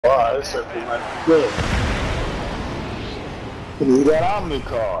that circle might be good. We need that Omni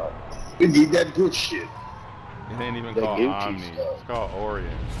card. We need that good shit. It ain't even That called Gucci Omni. stuff. It's called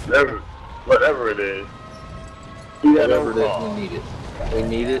Orient. Whatever it is. Whatever it is, we need it. We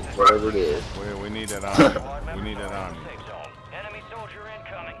need it, whatever it is. We need that Omni. We need that Omni. Enemy soldier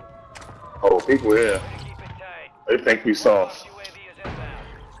incoming. Oh, people here. Keep it tight. They think we soft. UAV is inbound.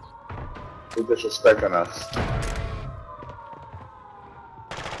 They're disrespecting us.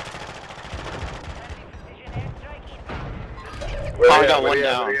 I got one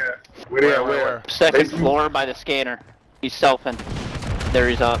down. Where? Second floor by the scanner. He's selfing. There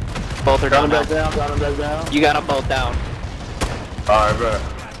he's up. Both are Got down him back now. down, got him back down. You got them both down. Alright, bet.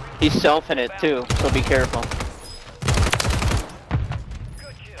 He's selfing it too, so be careful.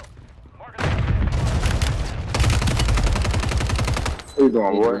 Good kill. What you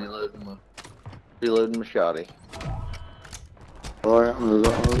doing, boy? Reloading my shotty. Boy,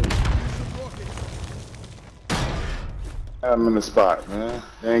 I'm in the spot, man.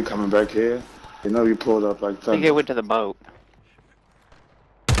 They ain't coming back here. You know you pulled up like I think thunder. they went to the boat.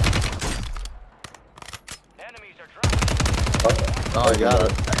 Enemies are dropping. Oh, I got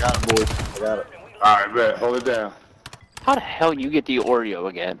it. I got it, boys. I got it. Alright, bet. Hold it down. How the hell you get the Oreo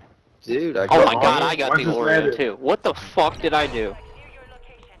again? Dude, I Oh got my god, I got Once the it's Oreo landed. too. What the fuck did I do?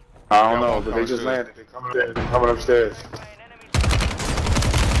 I don't Got know, one but they just coming landed. They're coming upstairs.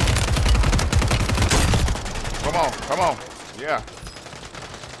 Come on. Yeah.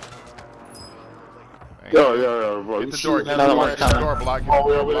 Yo, bro. Get You the door. shooting Get at the me? door. Get the door. Block. Get Oh, the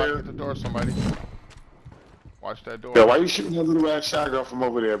way door. over Block. there. Get the door. Somebody. Watch that door. Yo, why you shooting that little ass shotgun from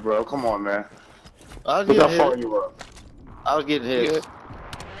over there, bro? Come on, man. I was Look how getting far hit. you up. I was getting hit.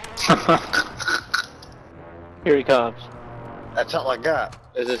 Here he comes. That's all I got.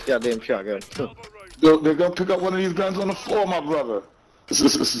 Is this goddamn shotgun. Yo, they're gonna pick up one of these guns on the floor, my brother.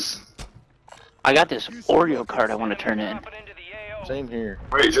 I got this Oreo card I want to turn in. Dropping into the AO. Same here.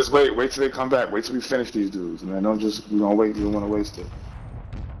 Wait, just wait. Wait till they come back. Wait till we finish these dudes, man. Don't just, we gonna wait. You don't want to waste it.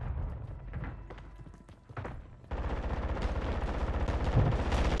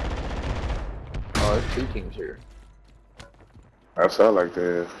 Oh, there's two teams here. That's how I like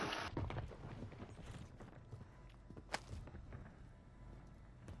that.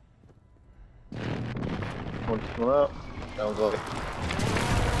 One's coming up. Sounds like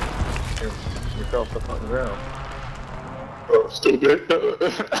you're across the fucking ground. Oh, stupid.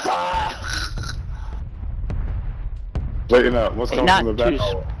 Waiting up. What's coming Not from the back? too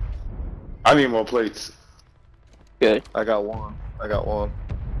Oh, I need more plates. Good. I got one. I got one.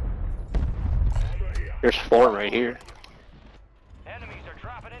 There's 4 right here. Enemies are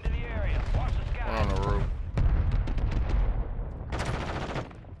dropping into the area. Watch the One sky. on the roof.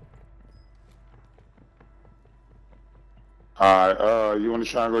 Alright, you want to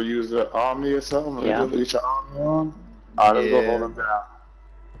try and go use the Omni or something? Yeah. Get your Omni on? Alright, let's go Yeah. hold them down.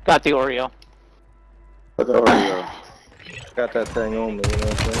 Got the Oreo. Let the Oreo. Got that thing on me, you know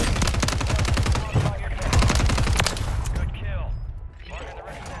what I'm saying? Good kill. Marking the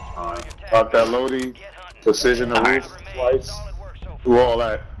ready set. Got that loading, precision the Alright. roof, twice, Solid work so far. do all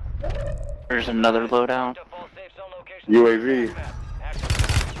that. There's another loadout. All safe zone locations. UAV,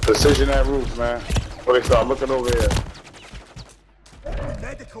 Active. precision that roof, man. Before they start looking over here.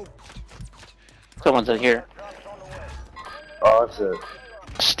 Someone's in here. Oh, that's it.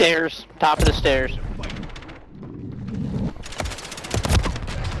 Stairs. Top of the stairs.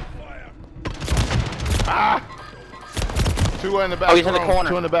 Ah! Two in the back. Oh, he's in the room. corner.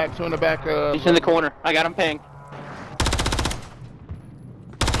 Two in the back. Two in the back. He's in the corner. I got him pinged.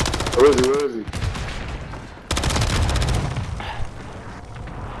 Where is he? Where is he?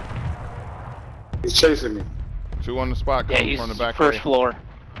 He's chasing me. Two on the spot. Yeah, Coming he's from the back. first way. floor.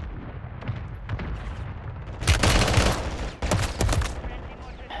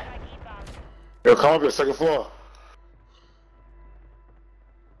 Yo, come up here, second floor.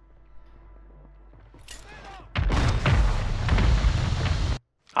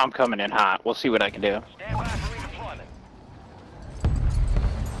 I'm coming in hot. We'll see what I can do. Stand by for redeployment.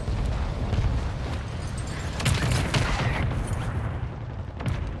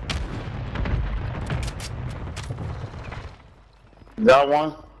 Got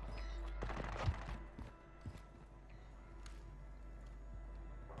one.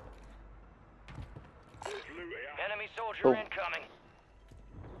 Enemy soldier Oh. incoming.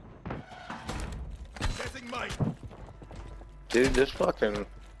 Dude, this fucking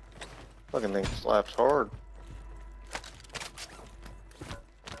thing slaps hard.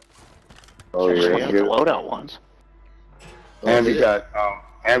 Oh Just yeah, look at the loadout ones. and we yeah.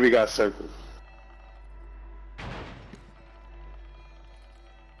 got circles.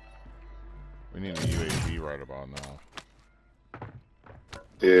 We need a UAV right about now.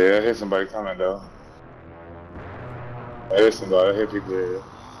 Yeah, I hear somebody coming though. I hear somebody. I hear people here.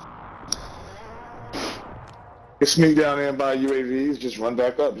 You sneak down there and buy UAVs. Just run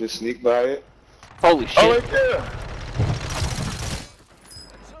back up. Just sneak by it. Holy shit. Oh, right there.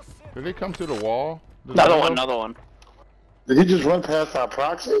 Did they come through the wall? Another one, another one. Did he just run past our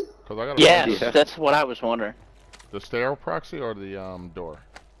proxy? Cause I gotta Yes, find that's what I was wondering. the stair proxy or the door.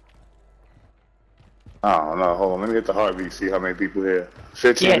 I don't know. Hold on. Let me get the heartbeat. See how many people here.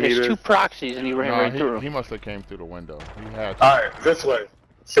 15 Yeah, meters. there's 2 proxies and he ran right through. He must have came through the window. He had to. All right, this way.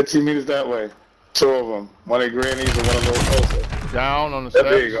 15 meters that way. 2 of them. One at Granny's and one a little closer. Down on the Yep, steps.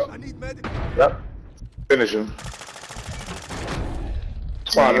 there you go. Yep. Finish him.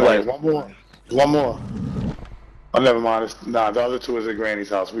 Anyway, one more. One more. Oh, never mind. Nah, the other 2 is at Granny's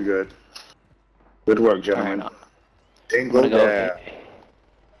house. We good. Good work, gentlemen. Dingo down.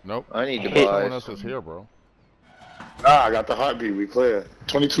 Nope. I need to Someone buy. else is here, bro. Nah, I got the heartbeat. We clear.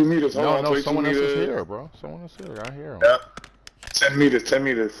 22 meters. Hold on, No, 22 someone else meters. is here, bro. Someone else here. I hear him. Yep. 10 meters. 10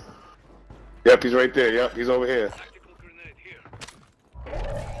 meters. Yep, he's right there. Yep, he's over here.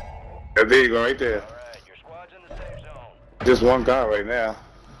 Yeah, there you go, right there. Alright, your squad's in the safe zone. Just one guy right now.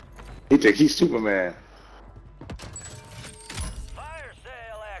 He think he's Superman. Fire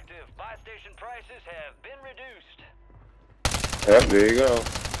sale active. Buy station prices have been reduced. Yep, there you go.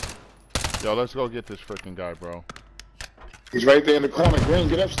 Yo, let's go get this freaking guy, bro. He's right there in the corner. Green,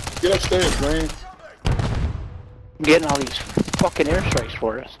 get upstairs, Green. Getting all these fucking airstrikes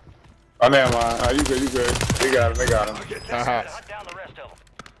for us. Oh, never mind. You good, you good. They got him, they got him. Haha. Hunt down the rest of them.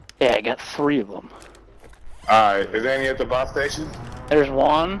 Yeah, I got 3 of them. Alright, is there any at the bus station? There's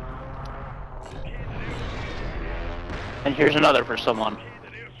one. And here's another for someone.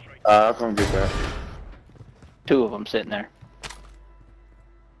 I'll come get that. 2 of them sitting there.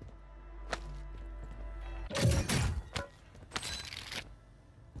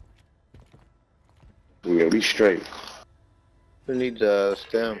 We straight. Who needs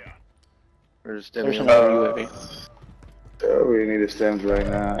stem? Where's the stem? There's unit? another UAV. We need the stems right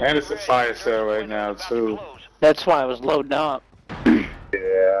now. And it's a fire sale right now, too. That's why I was loading up. Yeah,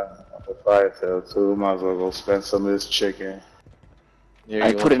 a fire sale, too. Might as well go spend some of this chicken. Here, I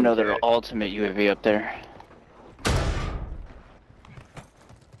you put want some another cake? ultimate UAV up there.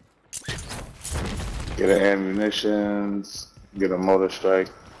 Get an ammunitions, get a motor strike.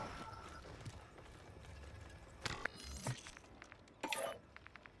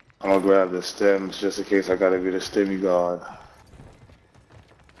 I'm gonna grab the stems just in case I gotta be the stemmy guard.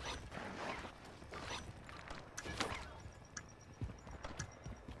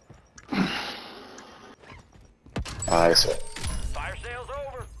 Alright, so Fire sale's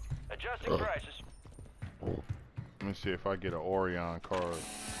over. Adjusting prices. Let me see if I get an Orion card.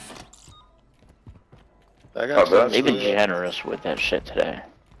 I got Oh, that's They've been some. generous with that shit today.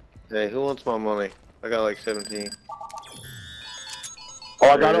 Hey, who wants my money? I got like 17. oh,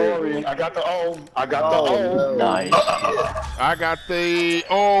 I got an Orion. I got the O. I got the O. no. Nice. I got the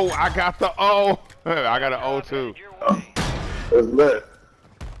O. I got the O. I got an O too. Your way. It's lit.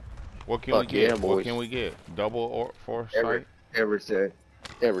 What can Fuck we get? yeah, What boys. can we get? Double or foresight? Everything.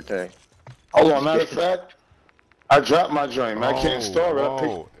 Everything. Hold on, matter of fact, I dropped my joint, man. I can't store it. I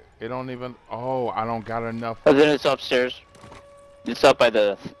picked- Oh, it don't even. Oh, I don't got enough. But then it's upstairs. It's up by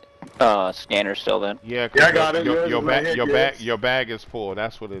the scanner still then. Yeah, Yeah, I got it. Your, Yours your is bag, right your here, bag, yes. your bag is full.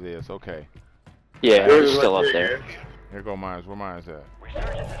 That's what it is. Okay. Yeah, Yours it's is still right up there. Here go mine. Where mine's at?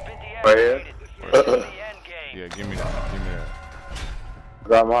 Resurgence has been Right here? deactivated. We're in the end game. Yeah, give me that. Give me that. I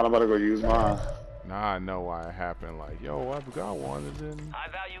got mine. I'm about to go use mine. Now I know why it happened. Like, yo, I've got one, and then High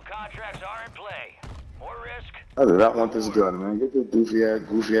value contracts are in play. More risk. I do not want this gun, man. Get this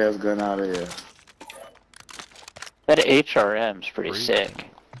goofy ass gun out of here. That HRM's pretty Freak. sick.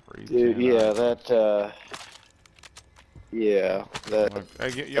 Dude, yeah, that, yeah, that. Hey,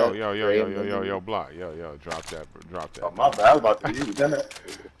 yo, block, yo, drop that. Oh, my bad. I was about to use that.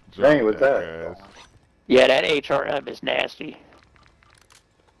 Drop Dang with that. cuz. Yeah, that HRM is nasty.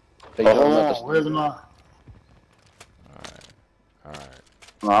 Hey, Oh, you hold know on. about Where's my? All right.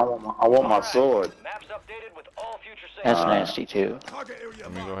 No, I want my sword. Maps updated with all future sales. That's nasty too. Let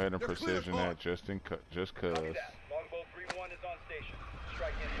me go ahead and precision that just cause. Longbow 3-1 is on station.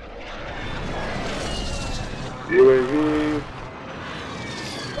 Strike in. UAV.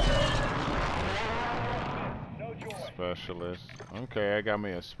 No joy. Specialist. Okay, I got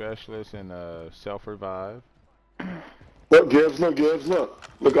me a specialist and a self-revive. Look, Gibbs, look.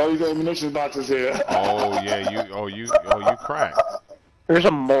 Look, all these ammunition boxes here. Oh yeah, you cracked. There's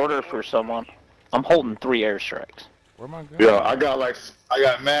a mortar for someone. I'm holding 3 airstrikes. Where my gun? Yo, I got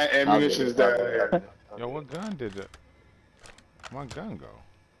mad ammunitions down there. Yo, what gun did it? My gun go?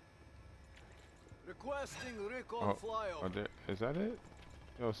 Requesting recon flyover. Is that it?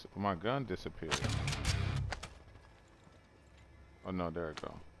 Yo, my gun disappeared. Oh no, there it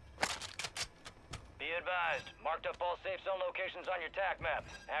go. Be advised, marked up all safe zone locations on your TAC map.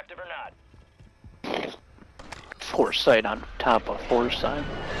 Active or not. Foresight on top of Foresight.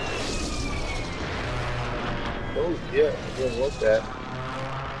 Oh, yeah. I didn't look that.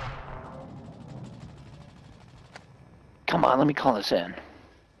 Come on, let me call this in.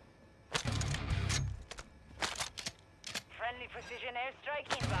 Friendly precision airstrike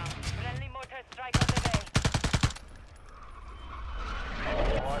inbound. Friendly mortar strike on the way.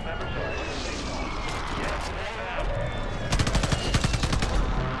 All members are in the safe zone. Yes, inbound.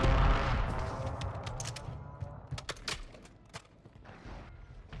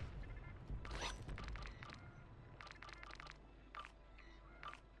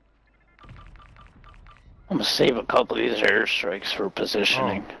 I'm gonna save a couple of these airstrikes for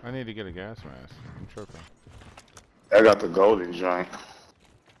positioning. Oh, I need to get a gas mask. I'm tripping. I got the golden joint.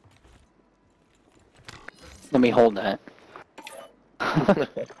 Let me hold that.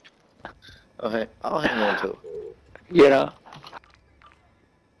 Okay, I'll hang on to it. You know.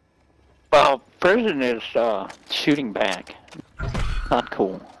 Well, prison is shooting back. Not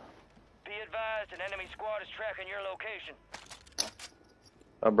cool. Be advised, an enemy squad is tracking your location.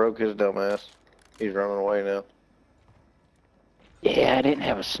 I broke his dumbass. He's running away now. Yeah, I didn't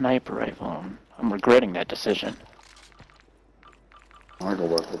have a sniper rifle. I'm regretting that decision. I go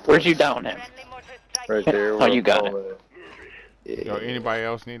work with Where'd you down at? Friendly mortar strike Right there. Oh, you got it. Yeah. Yo, anybody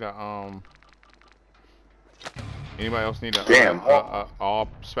else need a Anybody else need a Damn. all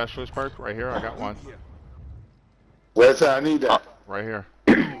specialist perk? Right here, I got one. Where's that? I need that. Right here.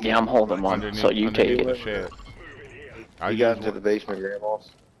 Yeah, I'm holding one, Underneath, so you take underneath it. the shed. You got into the basement,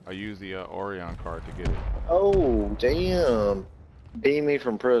 Grandma's. I used the Orion card to get it. Oh, damn. Beat me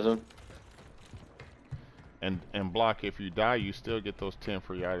from prison. And Block, if you die, you still get those 10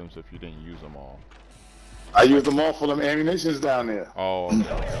 free items if you didn't use them all. I used them all for them ammunitions down there. Oh,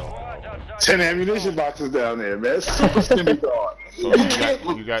 okay. 10 ammunition boxes down there, man. Super stimmy guard. So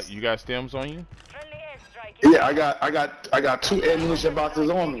you got stems on you? Friendly airstrike. Yeah, I got 2 ammunition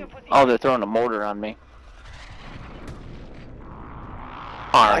boxes on me. Oh, they're throwing a mortar on me.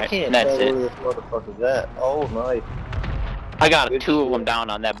 I Alright, can't that's tell it. where this motherfucker's at. Oh, nice. I got Good 2 of shit. them down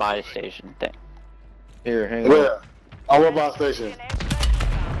on that buy station thing. Here, hang on. Where? Oh, what about station?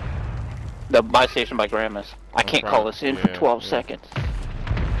 The buy station by Grandma's. I can't call this in for 12 seconds.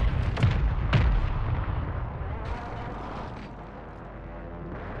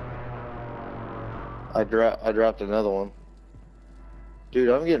 I dropped another one. Dude,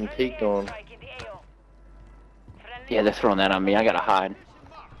 I'm getting peeked on. Yeah, they're throwing that on me. I gotta hide.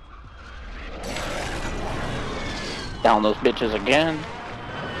 Down those bitches again.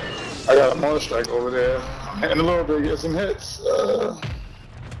 I got a motor strike over there. And a little bit, get some hits.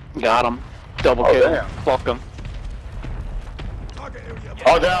 Got him. Double Oh, kill. damn. Fuck him.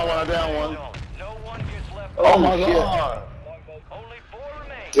 Oh, down one, I down one. No one gets left. Oh my shit. god. Only 4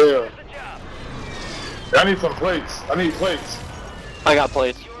 remain. Yeah. Finish the job. I need some plates. I need plates. I got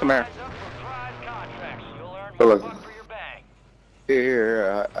plates. Come here. Rise up for prize contracts. You'll earn Hello. more buck for your bang.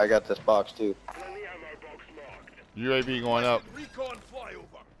 Here, I got this box too. UAV going up. Recon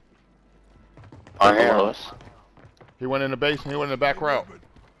flyover. I Below am. us. He went in the basement. He went in the back route.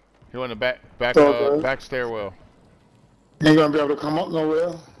 He went in the Okay. back stairwell. Ain't gonna be able to come up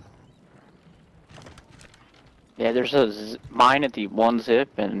nowhere. Yeah, there's a mine at the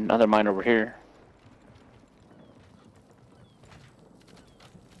 1-zip and another mine over here.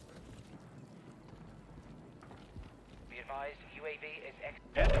 Be advised, UAV is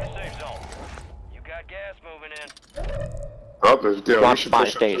head to the safe zone. You got gas moving in. Up is there. Watch by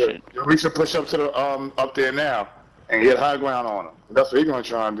station. We should push up to the up there now and get high ground on him. That's what he's gonna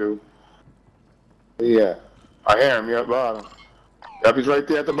try and do. Yeah, I hear him. He at the bottom. Yep, he's right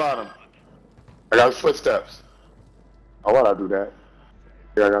there at the bottom. I got his footsteps. Oh, why'd I do that?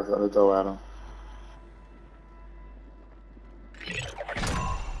 Yeah, I got something to throw at him.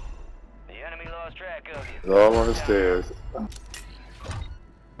 The enemy lost track of you. He's all on the stairs.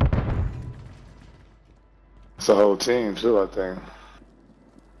 It's a whole team too, I think.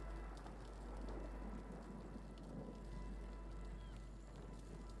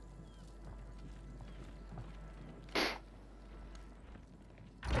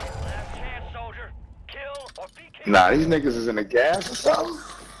 Last chance, soldier. Kill or be killed. Nah, these niggas is in the gas or something.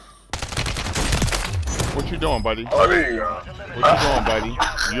 What you doing, buddy? Oh, there you go. What you doing, buddy?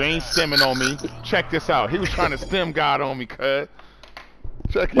 You ain't stimming on me. Check this out. He was trying to stem God on me, cuz.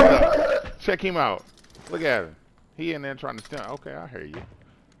 Check him out. Check him out. Look at him. He in there trying to stem. Okay, I hear you.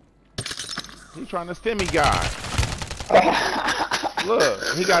 He trying to stemmy God. Look,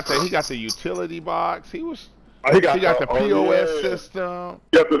 he got the utility box. He got the POS system.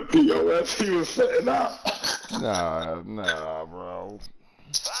 He got the POS he was setting up. Nah, bro.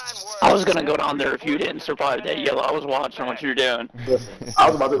 I was gonna go down there if you didn't survive that yellow. I was watching what you're doing. I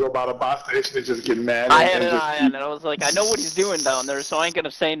was about to go by the bus station and just get mad. I had an eye on it. I was like, I know what he's doing down there, so I ain't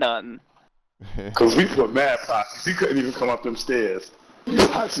gonna say nothing. Because we put mad pockets. He couldn't even come up them stairs.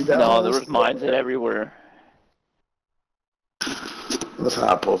 No, there was mines everywhere. That's how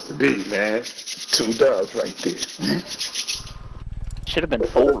I'm supposed to be, man. 2 dubs right there. Should have been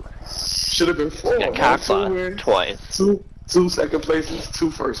 4. Should have been 4. Got cockblocked twice. Two second places,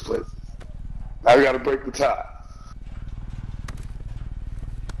 2 first places. Now we gotta break the tie.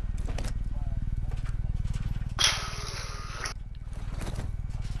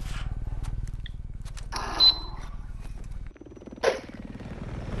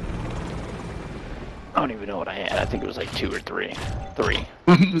 I don't even know what I had. I think it was like 2 or 3. 3.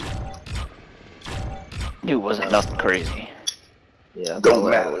 It wasn't nothing crazy. Yeah. Don't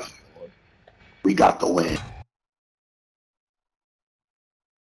matter. We got the win.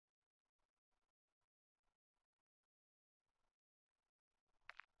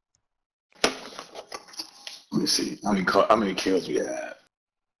 Let me see. How many kills we had?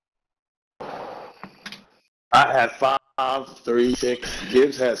 I had 5, 3, 6.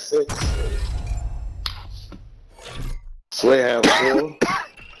 Gibbs had 6. Sway had 4.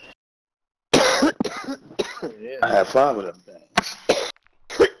 I had 5 of them things.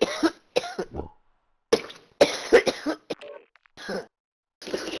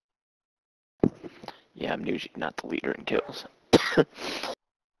 Yeah, I'm usually not the leader in kills.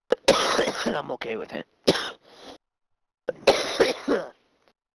 And I'm okay with it.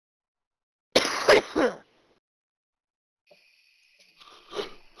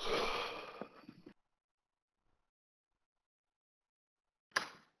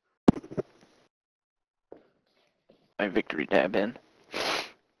 My victory dab in.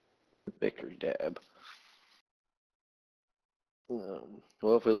 Victory dab. Well,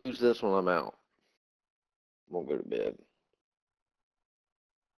 if we lose this one, I'm out. Won't go to bed.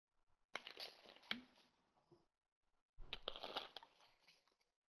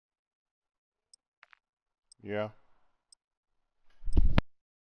 Yeah.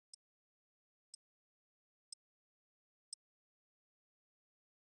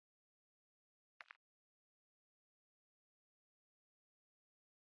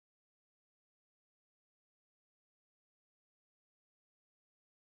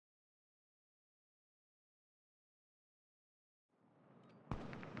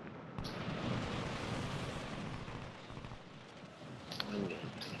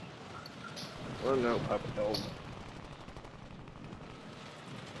 Oh no, Papa Dog.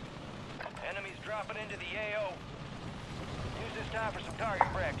 Enemies dropping into the AO. Use this time for some target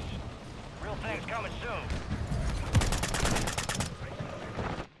wrecks. Real things coming soon.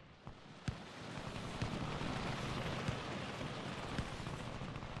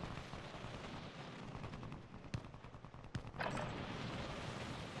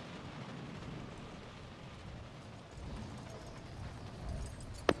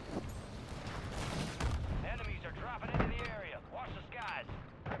 Enemies are dropping into the area. Watch the skies.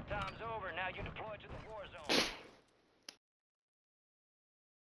 Prep time's over. Now you deploy to the war zone.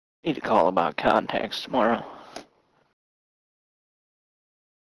 Need to call about contacts tomorrow.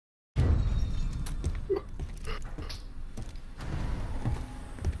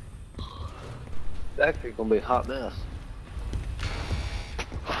 It's actually gonna be a hot mess.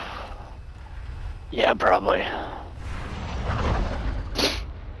 Yeah, probably.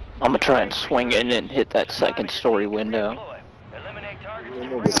 I'm gonna try and swing in and hit that second story window. Eliminate targets Yeah,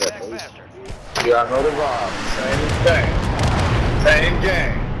 and we'll bring get them that back base. faster. Yeah, I know the vibe. Same thing. Same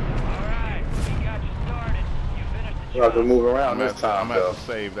game. Alright, we got you started. You finished the We'll have to job. move around I'm this time, gonna though. have to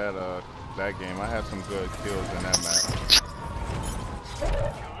save that game. I had some good kills in that match.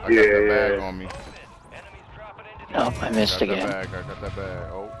 I got Yeah, that bag yeah. on me. Enemies dropping into the Nope, I missed Got that again. bag. I got that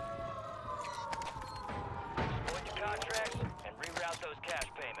bag. Oh. Exploit your contracts and reroute those cash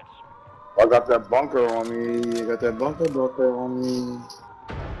payments. I got that bunker on me. I got that bunker on me.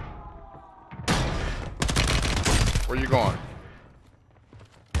 Where you going?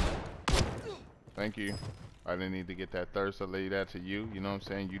 Thank you. I didn't need to get that thirst. I lay that to you. You know what I'm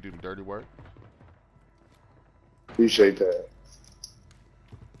saying? You do the dirty work. Appreciate that.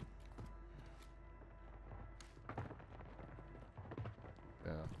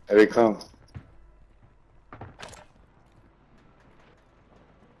 Here they come.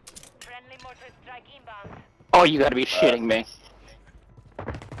 Friendly mortar strike inbound. Oh, you gotta be shitting me.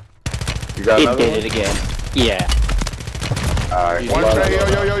 You got It another did one? it again. Yeah. Alright. One got tray,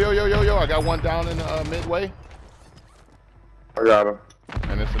 him. yo. I got one down in the midway, I got him.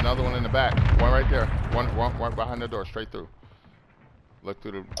 and there's another one in the back. One right there. One behind the door, straight through. Look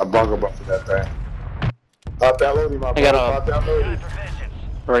through the. I bunker busted that thing. Pop that loadie, my boy. got Pop that loadie. For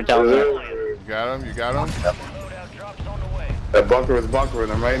vengeance. Right down there. You got him. You got him. Loadout drops on the way. That bunker is bunkering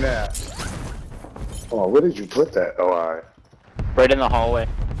them right now. Oh, where did you put that? Oh, alright. Right in the hallway.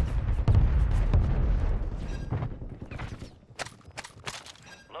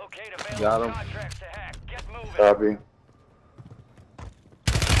 Locate available Got him. contracts to hack. Get moving. Copy.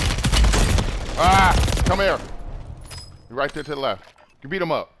 Ah, come here. You're right there to the left. You beat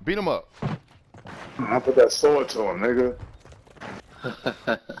him up. Beat him up. I put that sword to him, nigga.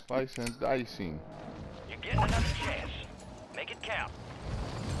 Slice and dicing. You're getting another chance. Make it count.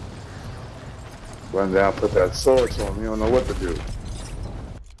 Run down, put that sword to him. You don't know what to do.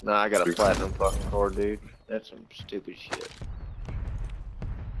 Nah, I got a platinum fucking cord, dude. That's some stupid shit.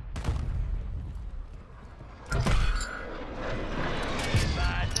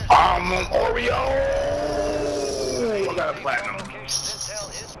 I'm an Oreo! I got a platinum. Location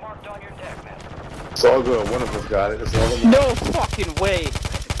intel is marked on your deck map. It's all good. One of us got it. It's all good. No fucking way.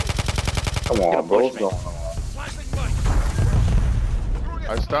 Come on, bro. push What's me. going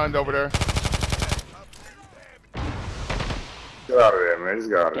on? I stunned over there. Get out of there, man. Just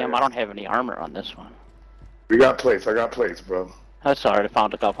get out of Damn, there. I don't have any armor on this one. We got plates. I got plates, bro. That's alright, I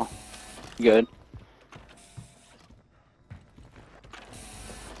found a couple. Good.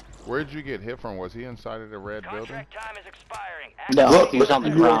 Where'd you get hit from? Was he inside of the red building? Contract time is expiring. No, Look, he was look on the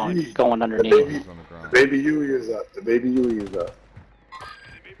at ground, UAV. going He underneath. was on the ground. Baby Yui is up. The baby Yui is up.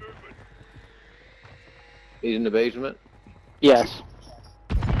 He's in the basement. Yes.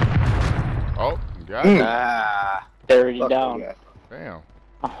 Oh, you got it. Ah. They're already Fuck down. that guy. Damn.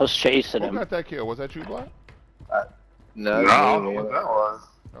 I was chasing Who him. got that kill? Was that you, Black? No, No, I don't know man. what that was.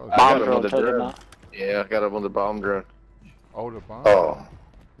 That was I Bomb got him drone on the took him drone. out. Yeah, I got him on the bomb drone. Oh, the bomb. Oh.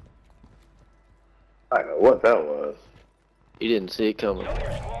 I don't know what that was. He didn't see it coming. Show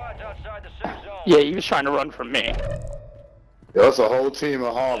your squads outside the safe zone. Yeah, he was trying to run from me. Yo, it's a whole team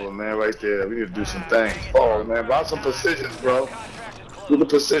of Harlem, man, right there. We need to do some things. Oh, man, buy some precisions, bro. Contract is closed. Where the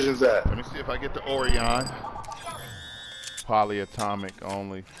precisions at? Let me see if I get the Orion. Polyatomic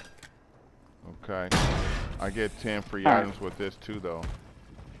only. Okay. I get 10 free Alright. items with this too, though.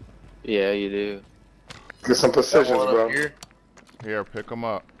 Yeah, you do. Get some precisions, bro. Here, pick them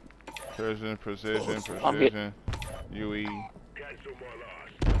up. Precision, precision, I'll get- precision. UE.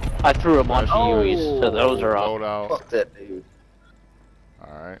 I threw a bunch of Oh. UEs, so those are up. Load out. Fuck that dude.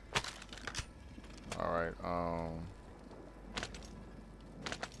 Alright. Alright,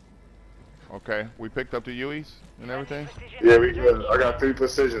 okay, we picked up the UEs and everything? Yeah, we good. I got 3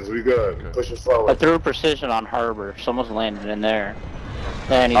 precisions. We good. Okay. Push it I forward. threw a precision on Harbor. Someone's landed in there.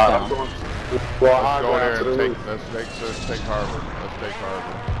 And he's Alright, I'm down. going Let's go high there ground to the and roof. let's take Harbor. Let's take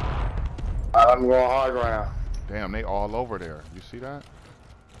Harbor. I'm going high ground. Damn, they all over there. You see that?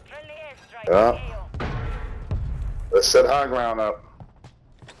 Friendly airstrike. Yeah. AO. Let's set high ground up.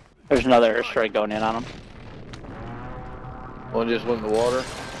 There's another airstrike going in on him. One just went in the water.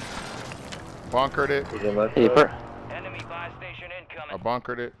 Bunkered it. He's on that Paper. side. Enemy buy station I incoming.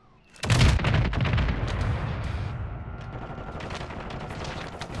 bunkered it.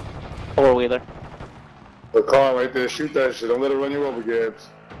 Four-wheeler. The car right there. Shoot that shit. Don't let it run you over, Gibbs.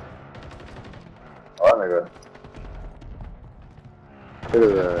 Oh, nigga.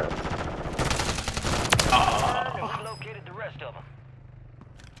 Look at that. We located the rest of them.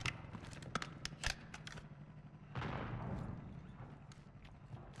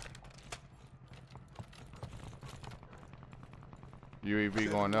 UAV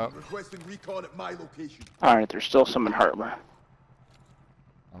going up. Requesting recon at my location. Alright, there's still some in Harbor.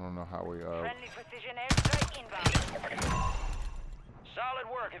 I don't know how we, Friendly precision airstrike inbound. Solid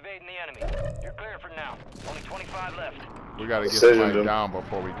work evading the enemy. You're clear for now. Only 25 left. we gotta get Precision, somebody dude. down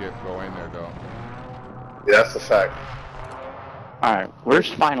before we go in there, though. Yeah, that's a fact. Alright,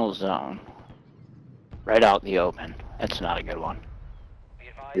 where's Final Zone? Right out in the open. That's not a good one. Be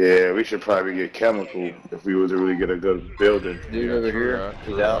advised. Yeah, we should probably get chemical if we was to really get a good building. Dude Yeah, over true here. that, He's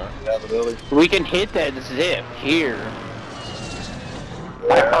true out. that. He's out of the building. We can hit that zip here.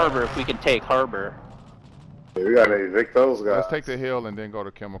 By Yeah. Harbor, if we can take Harbor. Yeah, we gotta evict those guys. Let's take the hill and then go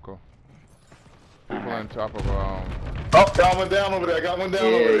to chemical. People on top of, Oh, got one down over there. Got one down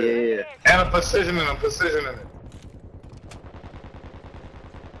over there. Yeah. And a precision in them. Precision in it.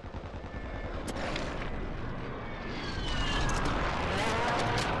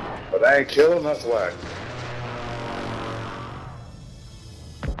 But I ain't killing, that's whack.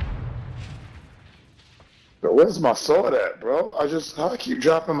 But where's my sword at, bro? How I keep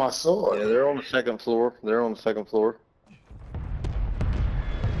dropping my sword? Yeah, they're on the second floor. They're on the second floor.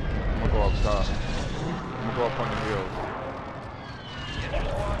 I'm gonna go up top. I'm gonna go up on the hills. Get your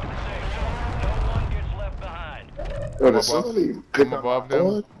squad to the safe zone. No one gets left behind. Yo, did somebody pick I'm up above my them.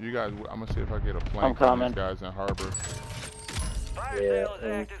 sword? You guys, I'm gonna see if I get a I'm flank on coming. these guys in harbor. Fire sale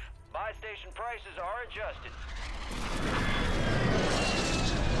is active. Buy station prices are adjusted.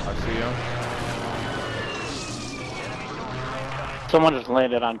 I see them. Enemy soldier incoming. Someone just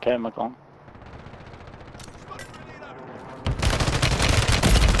landed on chemical.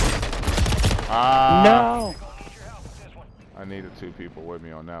 Ah! No! Need your help with this one. I needed 2 people with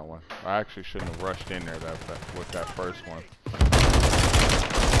me on that one. I actually shouldn't have rushed in there with that first one.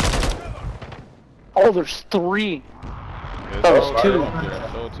 Oh, there's 3. There's Oh, a it's whole 2. team up there. There's a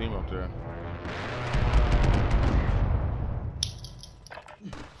whole team up there.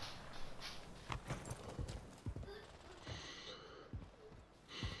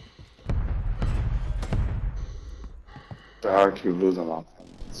 I keep losing my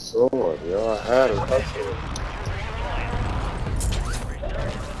sword, yo. I had it. That's it.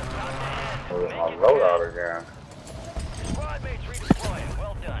 Oh, my loadout again. Squad mates redeploying.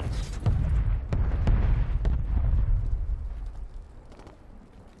 Well done.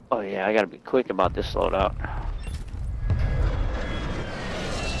 Oh yeah, I gotta be quick about this loadout.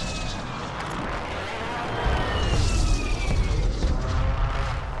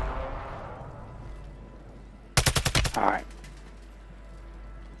 Alright.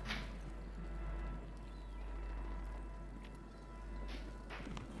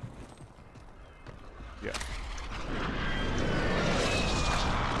 Yeah.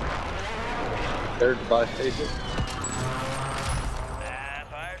 There's the buy station.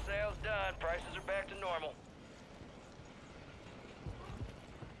 Fire sale's done. Prices are back to normal.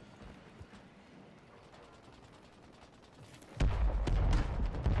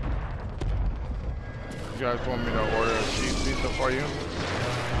 You guys want me to order a cheese pizza for you?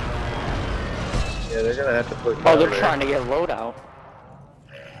 Yeah, they're gonna have to put. Oh, they're trying to get loadout.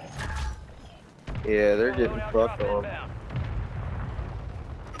 Yeah, they're getting Loadout fucked drop on. inbound.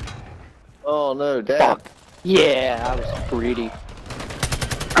 Oh no, Dad. Fuck. Yeah, I was greedy.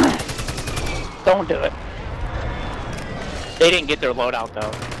 Don't do it. They didn't get their loadout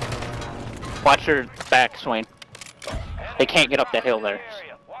though. Watch your back, Swain. They can't get up that hill there.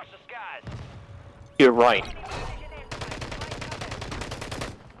 Area. Watch the skies. You're right.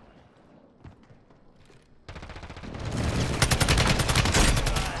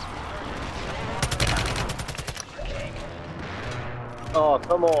 Oh,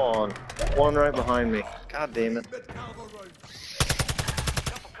 come on. One right behind me. God damn it. Couple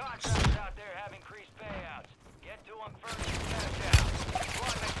contractors out there have increased payouts. Get to them first and cash out.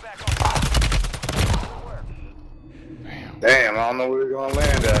 Squad mates back on. Good work. Damn, I don't know where we're gonna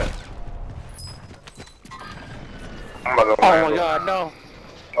land at. I'm about to Oh land my on- god, no.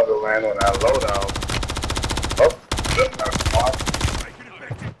 I'm about to land on that loadout. Oh, that's not smart.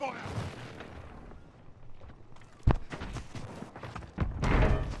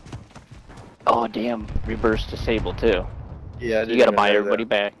 Oh damn, reverse disable too. Yeah, I You didn't gotta even buy know everybody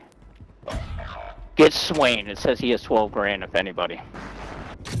that. back. Get Swain. It says he has 12 grand if anybody.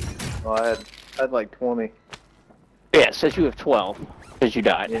 Oh, I had like 20. Yeah, it says you have 12 because you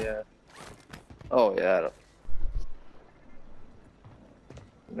died. Yeah. Oh yeah. I don't-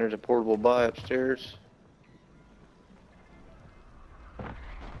 There's a portable buy upstairs.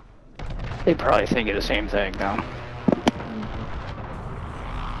 They probably think of the same thing now.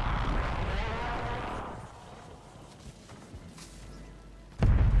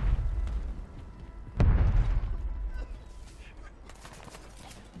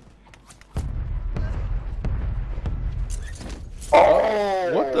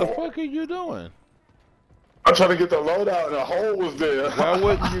 Oh! What the fuck are you doing? I'm trying to get the loadout and the hole was there. Why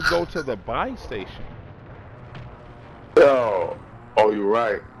wouldn't you go to the buy station? Yo. Oh, you're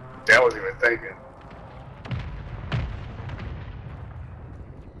right. That wasn't even thinking.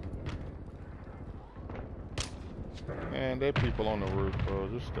 Man, there people on the roof, bro.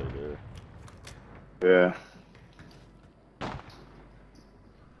 Just stay there. Yeah.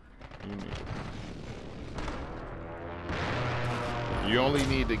 You need. You only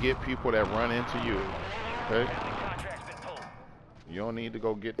need to get people that run into you. Okay? Contract's been pulled. You don't need to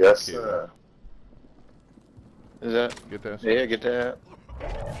go get Yes, that kid. sir. Is that? Get that. Yeah, get that.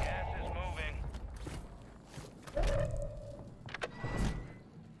 Gas is moving.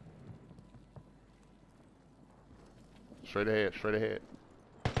 Straight ahead. Straight ahead.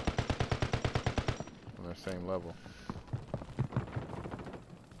 the same level.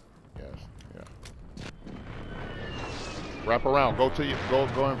 Yes, yeah. Wrap around. Go to you. Go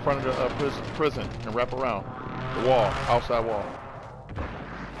in front of the prison and wrap around the wall, outside wall.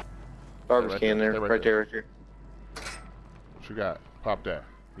 Garbage Right can there, there, right right there, right there. What you got? Pop that.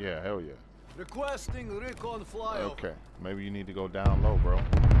 Yeah, hell yeah. Requesting recon flyover. Okay, maybe you need to go down low, bro.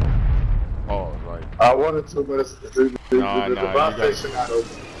 Pause, right? I wanted to, but it's the bomb you station not open.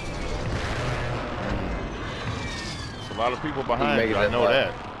 There's a lot of people behind make you. it I that know far.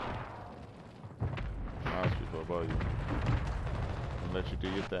 that. A lot of people above you. And let you do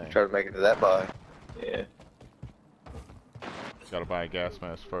your thing. Try to make it to that buy. Yeah. Gotta buy a gas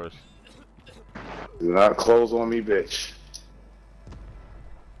mask first. Do not close on me, bitch.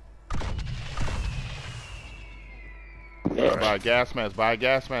 Gotta buy a gas mask. Buy a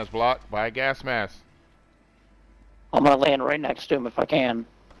gas mask, Block. Buy a gas mask. I'm gonna land right next to him if I can.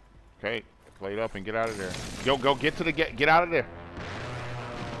 Okay, plate up and get out of there. Go, get to the get out of there.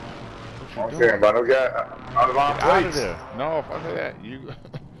 What you Okay, doing? but no guy out of my Get out of place. there. No, fuck that. You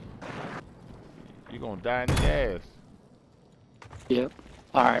gonna die in the ass. Yep.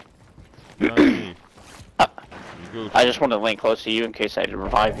 Alright. Underneath. You Gucci. I just wanted to land close to you in case I had to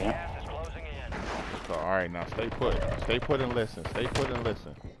revive you. Gas is closing in. So, all right, now stay put. Stay put and listen. Stay put and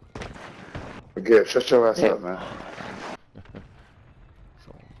listen. Forget, shut your ass Yeah. up, man.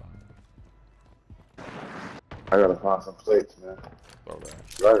 So, I gotta find some plates, man. throw that.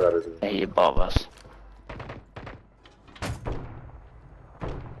 What I gotta do. Hey, above us.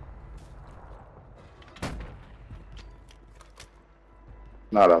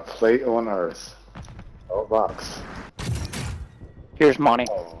 Not a plate on earth. No box. Here's money.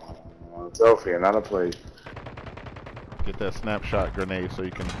 Oh, Sophia, not a plate. Get that snapshot grenade so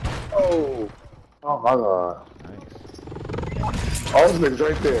you can. Oh! Oh my god. Nice. Oh, this nigga's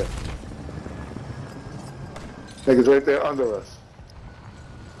right there. Nigga's right there under us.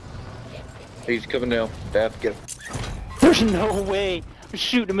 He's coming down. Dad, get him. There's no way. I'm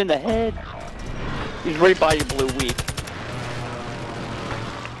shooting him in the head. He's right by your blue weed.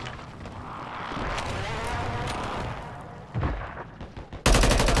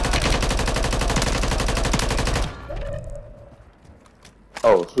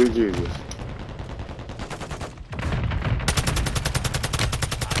 Oh, sweet Jesus.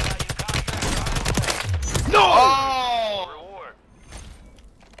 Reward.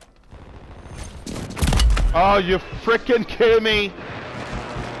 Oh, you freaking kidding me?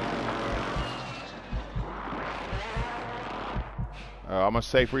 I'm a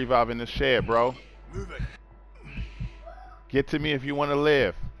safe revive in the shed, bro. Move it. Get to me if you want to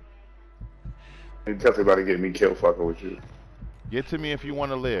live. You definitely about to get me killed fucking with you. Get to me if you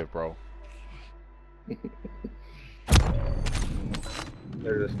want to live, bro.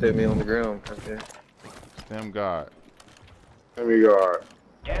 There's a stimmy on the ground right there. Stem God. Let me guard.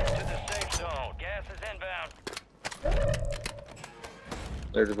 Get to the safe zone. Gas is inbound.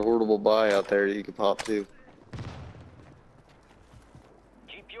 There's a portable buy out there that you can pop to.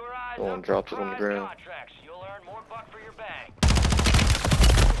 Keep your eyes Go on, up drops for it on the prize ground. contracts. You'll earn more buck for your bang.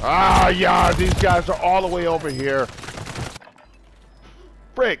 Ah, yeah, these guys are all the way over here.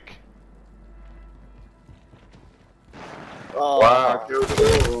 Frick. Oh, Wow.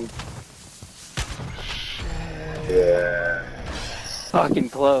 Yeah. Fucking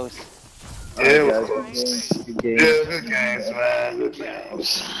close. Yeah, Good game. yeah, good games, man. Good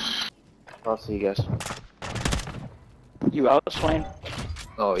games. I'll see you guys. You out, Swain?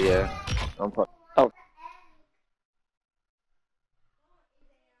 Oh yeah. I'm